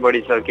 भन्दा धेरै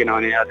बढी छ,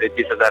 किनभने अझै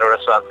 30,000 वटा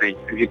स्वाब चाहिँ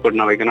रिपोर्ट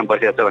नभइकन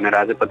बसिरहेको छ भनेर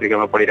आज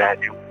पत्रिकामा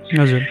पढिरहेको थियौँ।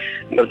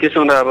 त्यसो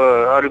हुँदा अब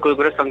अरूको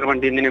कुरा संक्रमण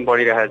दिनदिनै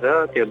बढिरहेछ,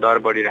 त्यो दर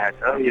बढिरहेछ।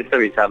 यस्तो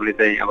हिसाबले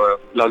चाहिँ अब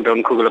लकडाउन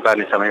खुकुलो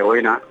पार्ने समय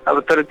होइन। अब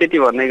तर त्यति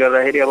भन्दै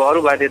गर्दाखेरि अब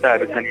अरू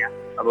बाध्यताहरू छन् यहाँ।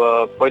 अब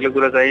पहिलो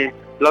कुरो चाहिँ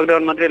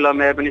लकडाउन मात्रै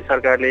लम्ब्याए पनि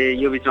सरकारले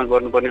यो बिचमा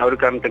गर्नुपर्ने अरू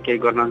काम त केही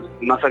गर्न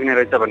नसक्ने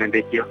रहेछ भन्ने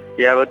देखियो।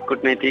 यावत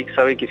कूटनैतिक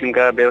सबै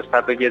किसिमका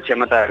व्यवस्थापकीय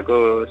क्षमताहरूको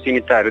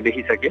सीमितताहरू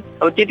देखिसके।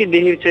 अब त्यति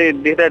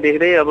देख्दा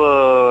देख्दै अब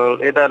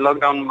यता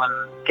लकडाउनमा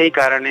केही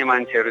कारणले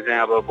मान्छेहरू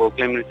चाहिँ अब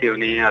भोकले मृत्यु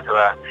हुने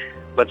अथवा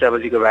बच्चा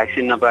बच्चीको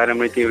भ्याक्सिन नपाएर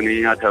मृत्यु हुने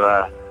अथवा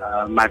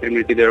मातृ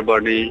मृत्यु दर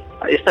बढ्ने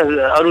यस्ता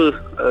अरू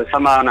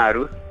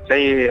सम्भावनाहरू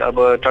चाहिँ अब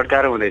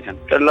टड्काएर हुँदैछन्।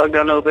 तर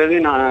लकडाउनलाई उपयोगी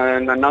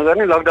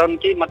नगर्ने, लकडाउन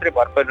केही मात्रै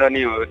भर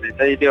परिरहने हो भने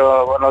चाहिँ त्यो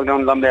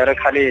लकडाउन लम्ब्याएर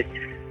खालि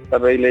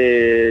तपाईँले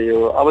यो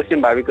अवश्य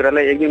भावी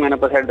कुरालाई 1-2 महिना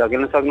पछाडि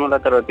धकेल्न सक्नु होला,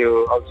 तर त्यो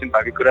अवश्य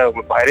भावी कुरा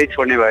भएरै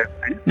छोड्ने भयो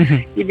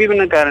होइन। यी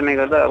विभिन्न कारणले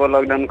गर्दा अब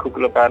लकडाउन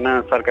खुकुलो पार्न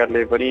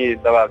सरकारले पनि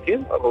दबाब थियो।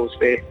 अब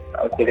उसले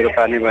खुकुलो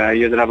पार्ने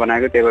योजना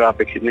बनाएको त्यही भएर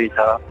अपेक्षित नै छ।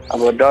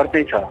 अब डर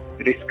चाहिँ छ,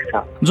 रिस्क छ।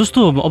 जस्तो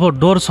अब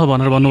डर छ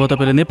भनेर भन्नुभयो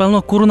तपाईँले, नेपालमा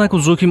कोरोनाको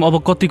जोखिम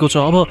अब कतिको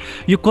छ? अब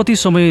यो कति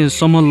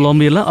समयसम्म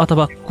लम्बिएला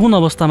अथवा कुन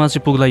अवस्थामा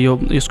चाहिँ पुग्ला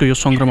यसको यो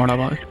सङ्क्रमण?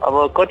 अब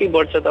कति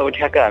बढ्छ त अब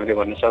ठ्याक्क हामीले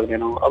भन्न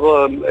सक्दैनौँ। अब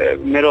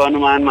मेरो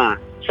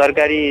अनुमानमा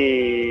सरकारी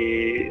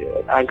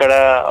आँकडा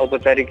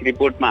औपचारिक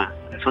रिपोर्टमा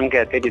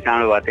सङ्ख्या त्यति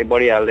चाँडो भए चाहिँ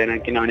बढिहाल्दैन,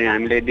 किनभने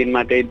हामीले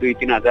दिनमा त्यही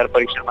 2-3 हजार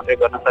परीक्षण मात्रै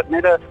गर्न सक्ने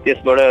र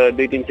त्यसबाट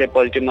 200-300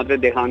 पोजिटिभ मात्रै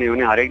देखाउने हो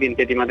भने हरेक दिन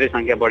त्यति मात्रै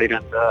सङ्ख्या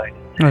बढिरहन्छ होइन।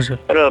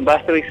 तर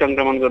वास्तविक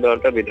सङ्क्रमणको दर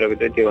त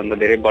भित्रभित्र त्योभन्दा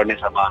धेरै बढ्ने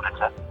सम्भावना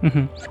छ।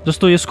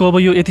 जस्तो यसको अब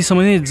यो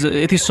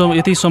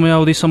यति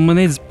समयावधिसम्म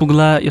नै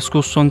पुग्ला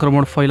यसको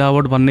सङ्क्रमण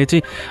फैलावट भन्ने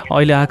चाहिँ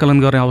अहिले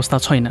आकलन गर्ने अवस्था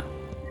छैन।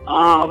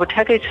 अब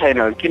ठ्याक्कै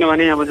छैन,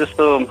 किनभने अब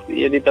जस्तो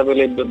यदि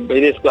तपाईँले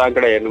विदेशको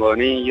आँकडा हेर्नुभयो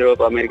भने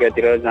युरोप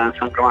अमेरिकातिर जहाँ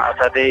सङ्क्रमण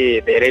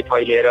असाध्यै धेरै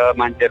फैलिएर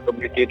मान्छेहरूको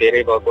मृत्यु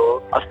धेरै भएको,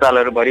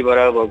 अस्पतालहरू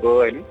भरिभरा भएको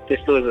होइन,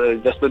 त्यस्तो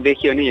जस्तो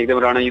देखियो नि, एकदम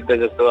रणयुद्ध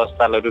जस्तो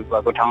अस्पतालहरू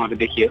भएको ठाउँहरू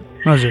देखियो।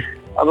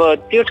 अब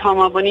त्यो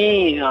ठाउँमा पनि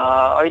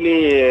अहिले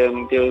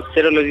त्यो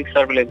सेरोलोजिक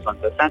सर्भिलेन्स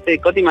भन्छ, साँच्चै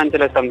कति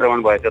मान्छेलाई सङ्क्रमण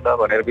भएछ त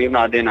भनेर विभिन्न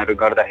अध्ययनहरू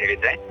गर्दाखेरि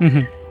चाहिँ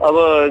अब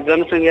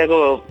जनसङ्ख्याको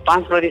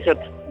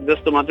 5%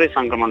 जस्तो मात्रै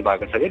सङ्क्रमण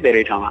भएको छ कि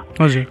धेरै ठाउँमा।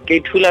 केही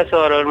ठुला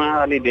सहरहरूमा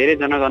अलि धेरै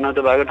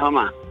जनघनत्व भएको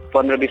ठाउँमा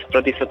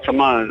 15-20%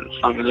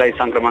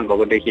 सङ्क्रमण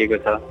भएको देखिएको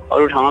छ।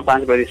 अरू ठाउँमा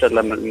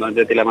 5%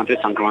 जतिलाई मात्रै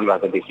सङ्क्रमण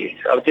भएको देखिएको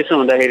छ। अब त्यसो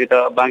हुँदाखेरि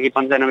त बाँकी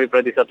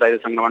 95%लाई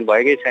त सङ्क्रमण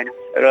भएकै छैन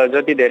र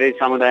जति धेरै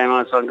समुदायमा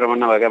सङ्क्रमण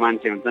नभएका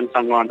मान्छे हुन्छन्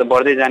सङ्क्रमण त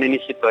बढ्दै जाने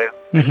निश्चित भयो।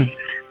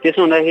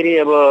 त्यसो हुँदाखेरि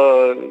अब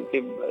त्यो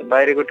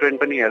बाहिरको ट्रेन्ड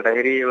पनि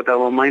हेर्दाखेरि एउटा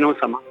अब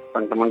महिनौसम्म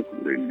सङ्क्रमण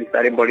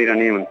बिस्तारै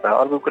बढिरहने हुन्छ।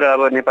 अर्को कुरा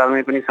अब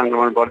नेपालमै पनि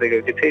सङ्क्रमण बढ्दै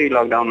गएपछि फेरि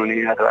लकडाउन हुने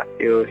अथवा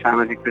त्यो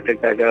सामाजिक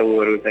पृथकताका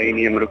उहरू चाहिँ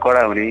नियमहरू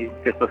कडा हुने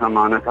त्यस्तो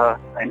सम्भावना छ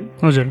होइन।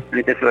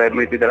 अनि त्यसो भए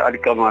मृत्यु दर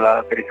अलिक कम होला,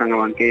 फेरि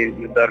सङ्क्रमण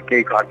दर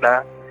केही घट्ला।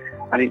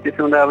 अनि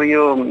त्यसो हुँदा अब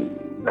यो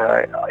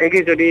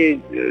एकैचोटि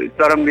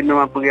चरम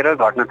बिन्दुमा पुगेर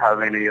घट्न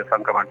थाल्दैन यो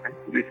सङ्क्रमण चाहिँ,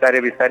 बिस्तारै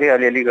बिस्तारै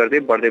अलिअलि गर्दै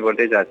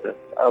बढ्दै जान्छ।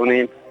 आउने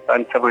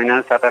 5-6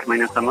 महिना 7-8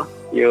 महिनासम्म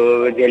यो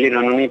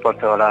झेलिरहनु नै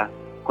पर्छ होला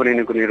कुनै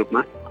न कुनै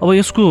रूपमा। अब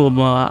यसको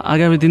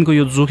आगामी दिनको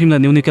यो जोखिमलाई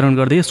न्यूनीकरण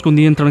गर्दै यसको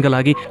नियन्त्रणका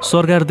लागि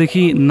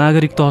सरकारदेखि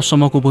नागरिक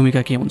तहसम्मको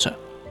भूमिका के हुन्छ?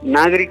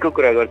 नागरिकको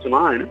कुरा गर्छु म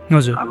होइन।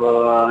 अब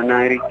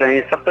नागरिक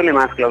चाहिँ सबैले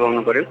मास्क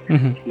लगाउनु पर्यो।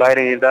 बाहिर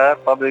हिँड्दा,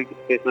 पब्लिक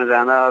स्पेसमा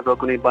जाँदा अथवा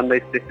कुनै बन्द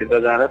स्पेसतिर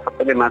जाँदा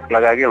सबैले मास्क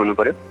लगाएकै हुनु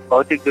पर्यो।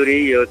 भौतिक दूरी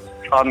यो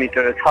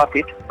 6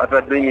 फिट अथवा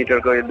 2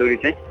 मिटरको यो दूरी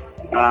चाहिँ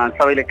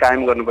सबैले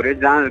कायम गर्नु पर्यो।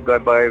 जहाँ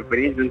भए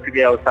पनि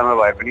जुनसुकै अवस्थामा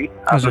भए पनि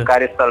आफ्नो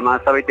कार्यस्थलमा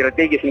सबैतिर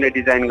त्यही किसिमले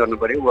डिजाइन गर्नु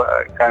पर्यो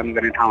कायम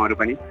गर्ने ठाउँहरू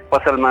पनि।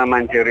 पसलमा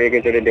मान्छेहरू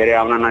एकैचोटि धेरै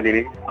आउन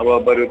नदिने, अब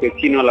बरु त्यो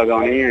चिनो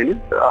लगाउने होइन।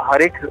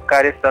 हरेक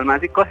कार्यस्थलमा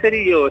चाहिँ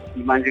कसरी यो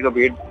मान्छेको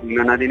भिड हुन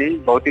नदिने,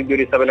 भौतिक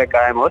दूरी सबैलाई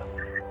कायम होस्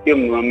त्यो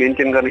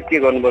मेन्टेन गर्न के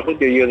गर्नुपर्छ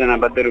त्यो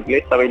योजनाबद्ध रूपले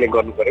सबैले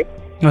गर्नु पर्यो।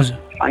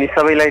 अनि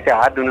सबैलाई चाहिँ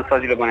हात धुन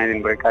सजिलो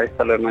बनाइदिनु पर्यो।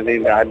 कार्यस्थलहरूमा चाहिँ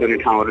हात धुने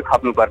ठाउँहरू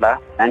थप्नु पर्ला,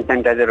 ह्यान्ड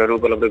सेनिटाइजरहरू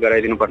उपलब्ध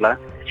गराइदिनु पर्ला।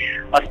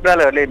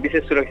 अस्पतालहरूले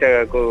विशेष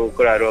सुरक्षाको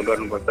कुराहरू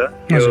गर्नुपर्छ।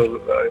 त्यो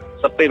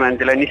सबै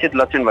मान्छेलाई, निश्चित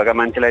लक्षण भएका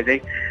मान्छेलाई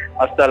चाहिँ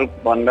अस्पताल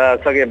भन्दा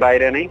सके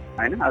बाहिर नै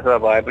होइन अथवा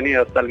भए पनि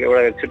अस्पतालको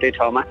एउटा छुट्टै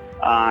ठाउँमा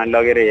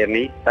लगेर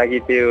हेर्ने, ताकि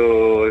त्यो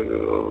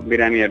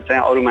बिरामीहरू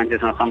चाहिँ अरू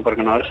मान्छेसँग सम्पर्क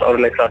नहोस्,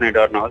 अरूलाई सर्ने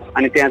डर नहोस्।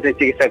 अनि त्यहाँ चाहिँ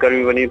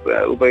चिकित्साकर्मी पनि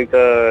उपयुक्त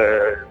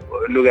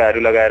लुगाहरू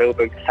लगाएर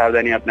उपयुक्त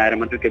सावधानी अप्नाएर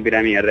मात्रै त्यो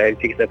बिरामी हेर्दाखेरि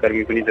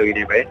चिकित्साकर्मी पनि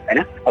जोगिने भए होइन।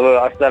 अब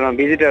अस्पतालमा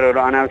भिजिटरहरू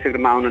अनावश्यक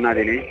रूपमा आउन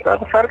नदिने।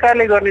 अब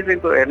सरकारले गर्ने चाहिँ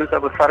हेर्नुहोस्,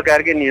 अब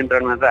सरकारकै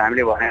नियन्त्रणमा चाहिँ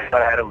हामीले भने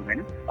गराएर हुँदैन।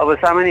 अब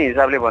सामान्य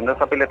हिसाबले भन्दा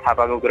सबैले थाहा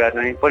पाएको कुरा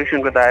चाहिँ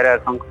परीक्षणको दायरा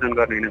सङ्कुचन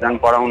गर्ने होइन, झन्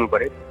बढाउनु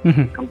पर्यो।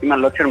 कम्तीमा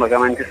लक्षण भएका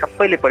मान्छे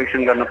सबैले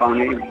परीक्षण गर्न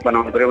पाउने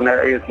बनाउनु पर्यो।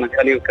 उनीहरू यसमा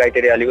खालि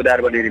क्राइटेरिया अलिक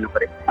उदार बनाइदिनु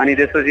पर्यो। अनि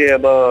त्यसपछि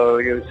अब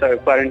यो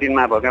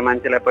क्वारेन्टिनमा भएका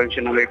मान्छेलाई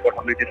परीक्षण नगरी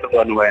पठाउने त्यस्तो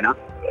गर्नु भएन।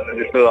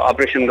 जस्तो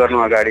अपरेसन गर्नु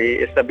अगाडि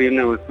यस्ता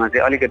विभिन्न उसमा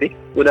चाहिँ अलिकति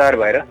उदार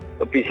भएर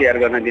पिसिआर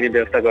गर्न दिने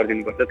व्यवस्था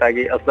गरिदिनुपर्छ,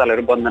 ताकि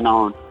अस्पतालहरू बन्द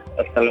नहुन्,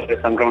 अस्पतालहरू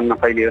सङ्क्रमण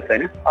नफैलियोस्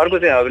होइन। अर्को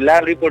चाहिँ अब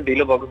ल्याब रिपोर्ट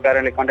ढिलो भएको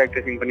कारणले कन्ट्याक्ट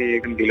ट्रेसिङ पनि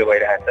एकदम ढिलो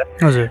भइरहेको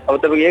छ। अब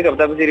तपाईँको 1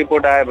 हप्तापछि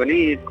रिपोर्ट आयो भने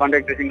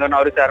कन्ट्याक्ट ट्रेसिङ गर्न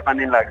अरू 4-5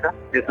 दिन लाग्छ।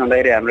 त्यसो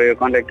हुँदाखेरि हाम्रो यो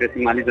कन्ट्याक्ट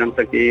ट्रेसिङमा अलिक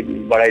जनशक्ति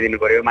बढाइदिनु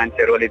पर्यो,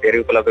 मान्छेहरू अलिक धेरै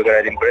उपलब्ध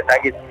गराइदिनु पर्यो,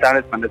 ताकि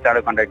चाँडोभन्दा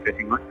चाँडो कन्ट्याक्ट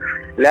ट्रेसिङ होस्।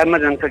 ल्याबमा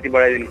जनशक्ति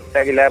बढाइदिनु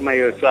ताकि ल्याबमा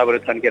यो स्वाबहरू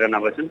छन्केर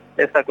नबस्छन्।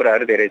 यस्ता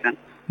कुराहरू धेरै छन्।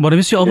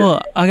 भनेपछि अब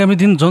आगामी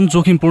दिन झन्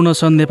जोखिमपूर्ण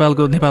छ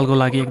नेपालको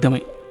लागि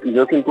एकदमै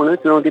जोखिमपूर्ण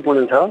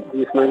चुनौतीपूर्ण छ।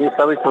 यसमा चाहिँ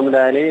सबै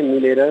समुदायले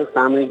मिलेर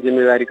सामूहिक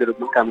जिम्मेवारीको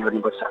रूपमा काम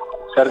गर्नुपर्छ।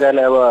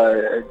 सरकारले अब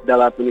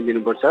दबाब पनि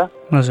दिनुपर्छ,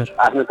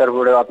 आफ्नो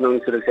तर्फबाट अपनाउने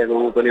सुरक्षाको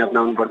पनि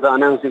अपनाउनु पर्छ।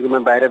 अनावश्यक रूपमा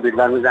बाहिर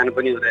भिडभाडमा जानु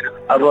पनि हुँदैन।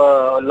 अब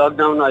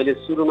लकडाउन अहिले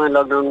सुरुमा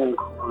लकडाउन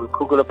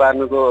खुकुलो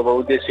पार्नुको अब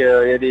उद्देश्य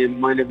यदि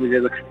मैले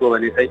बुझेको ठिक हो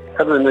भने चाहिँ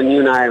सबैभन्दा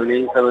न्यून आय हुने,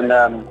 सबैभन्दा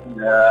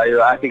यो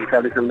आर्थिक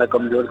हिसाबले सबैभन्दा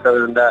कमजोर,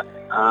 सबैभन्दा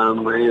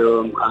यो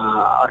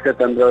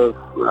अर्थतन्त्र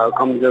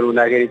कमजोर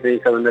हुँदाखेरि चाहिँ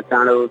सबैभन्दा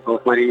चाँडो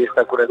भोकमरी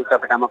यस्ता कुराहरू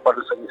सपेटामा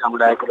पर्न सक्ने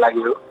समुदायको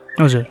लागि हो।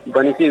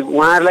 भनेपछि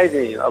उहाँहरूलाई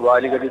चाहिँ अब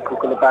अलिकति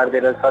खुकुलो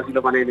पारिदिएर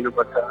सजिलो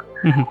बनाइदिनुपर्छ।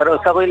 तर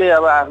सबैले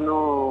अब आफ्नो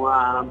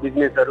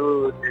बिजनेसहरू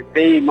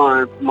त्यही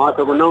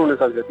महत्त्वको नहुन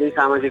सक्छ, त्यही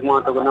सामाजिक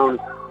महत्त्वको नहुन।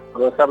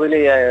 अब सबैले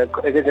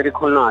एकैचोटि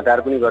खोल्न हतार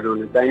पनि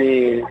गर्नुहुन्न। चाहिने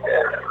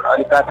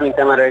अलिक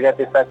प्राथमिकतामा रहेका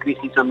त्यस्ता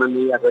कृषि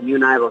सम्बन्धी अथवा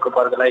न्यून आय भएको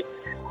वर्गलाई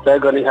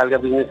सहयोग गर्ने खालका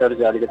बिजनेसहरू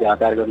चाहिँ अलिकति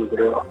हतार गर्नु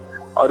पर्यो,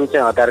 अरू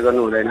चाहिँ हतार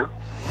गर्नु हुँदैन।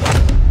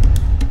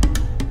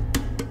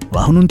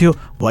 उहाँ हुनुहुन्थ्यो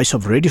भोइस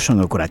अफ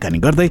रेडियोसँग कुराकानी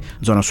गर्दै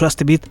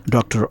जनस्वास्थ्यविद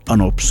डाक्टर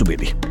अनुप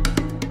सुवेदी।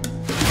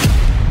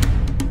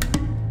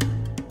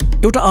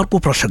 एउटा अर्को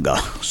प्रसङ्ग,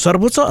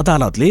 सर्वोच्च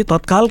अदालतले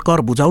तत्काल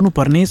कर बुझाउनु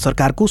पर्ने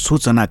सरकारको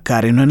सूचना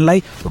कार्यान्वयनलाई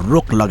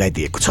रोक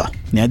लगाइदिएको छ।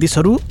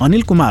 न्यायाधीशहरू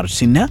अनिल कुमार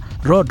सिन्हा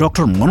र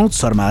डाक्टर मनोज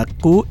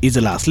शर्माको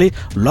इजलासले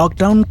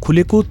लकडाउन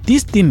खुलेको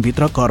 30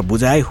 दिनभित्र कर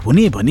बुझाए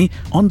हुने भनी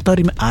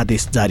अन्तरिम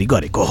आदेश जारी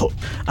गरेको हो।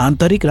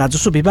 आन्तरिक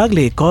राजस्व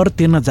विभागले कर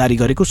तिर्न जारी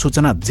गरेको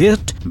सूचना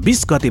जेठ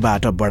 20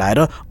 गतेबाट बढाएर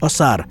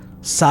असार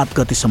 7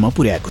 गतेसम्म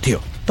पुर्याएको थियो।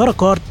 तर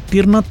कर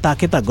तिर्न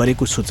ताकेता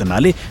गरेको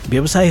सूचनाले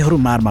व्यवसायीहरू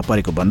मारमा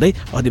परेको भन्दै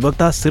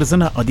अधिवक्ता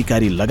सिर्जना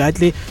अधिकारी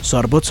लगायतले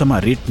सर्वोच्चमा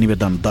रिट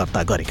निवेदन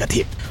दर्ता गरेका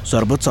थिए।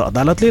 सर्वोच्च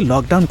अदालतले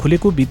लकडाउन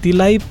खुलेको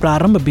मितिलाई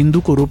प्रारम्भ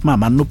बिन्दुको रूपमा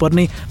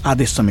मान्नुपर्ने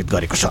आदेश समेत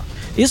गरेको छ।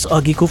 यस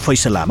अघिको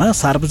फैसलामा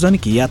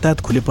सार्वजनिक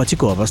यातायात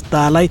खुलेपछिको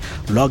अवस्थालाई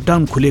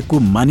लकडाउन खुलेको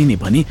मानिने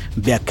भनी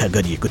व्याख्या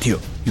गरिएको थियो।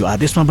 यो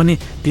आदेशमा भने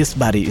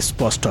त्यसबारे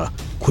स्पष्ट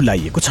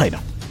खुलाइएको छैन।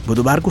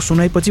 बुधबारको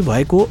सुनाइपछि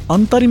भएको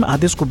अन्तरिम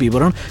आदेशको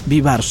विवरण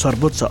बिहिबार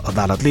सर्वोच्च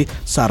अदालतले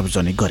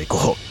सार्वजनिक गरेको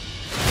हो।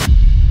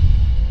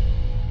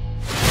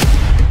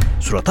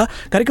 श्रोता,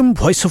 कार्यक्रम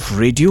भोइस अफ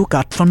रेडियो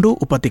काठमाडौँ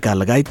उपत्यका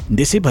लगायत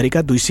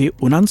देशैभरिका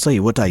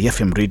 279वटा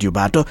एफएम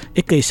रेडियोबाट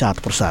एकैसाथ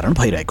प्रसारण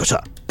भइरहेको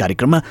छ।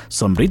 कार्यक्रममा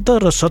समृद्ध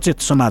र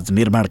सचेत समाज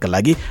निर्माणका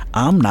लागि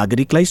आम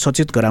नागरिकलाई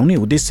सचेत गराउने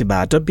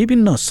उद्देश्यबाट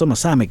विभिन्न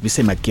समसामयिक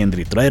विषयमा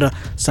केन्द्रित रहेर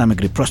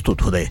सामग्री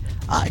प्रस्तुत हुँदै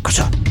आएको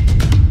छ।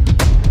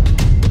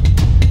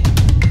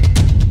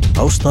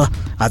 हवस् त,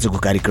 आजको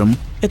कार्यक्रम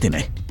यति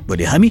नै।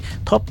 भोलि हामी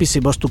थप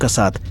विषयवस्तुका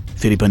साथ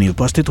फेरि पनि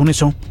उपस्थित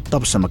हुनेछौँ।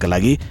 तबसम्मका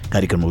लागि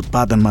कार्यक्रम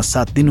उत्पादनमा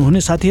साथ दिनुहुने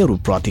साथीहरू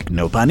प्रतीक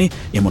नेउपाने,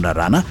 यमुना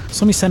राणा,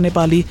 समीक्षा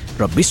नेपाली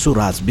र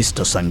विश्वराज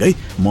विष्टसँगै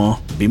म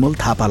विमल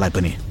थापालाई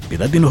पनि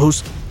बिदा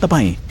दिनुहोस्।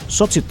 तपाईँ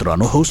सचेत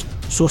रहनुहोस्,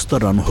 स्वस्थ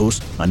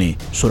रहनुहोस् अनि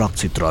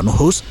सुरक्षित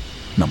रहनुहोस्।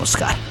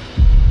 नमस्कार।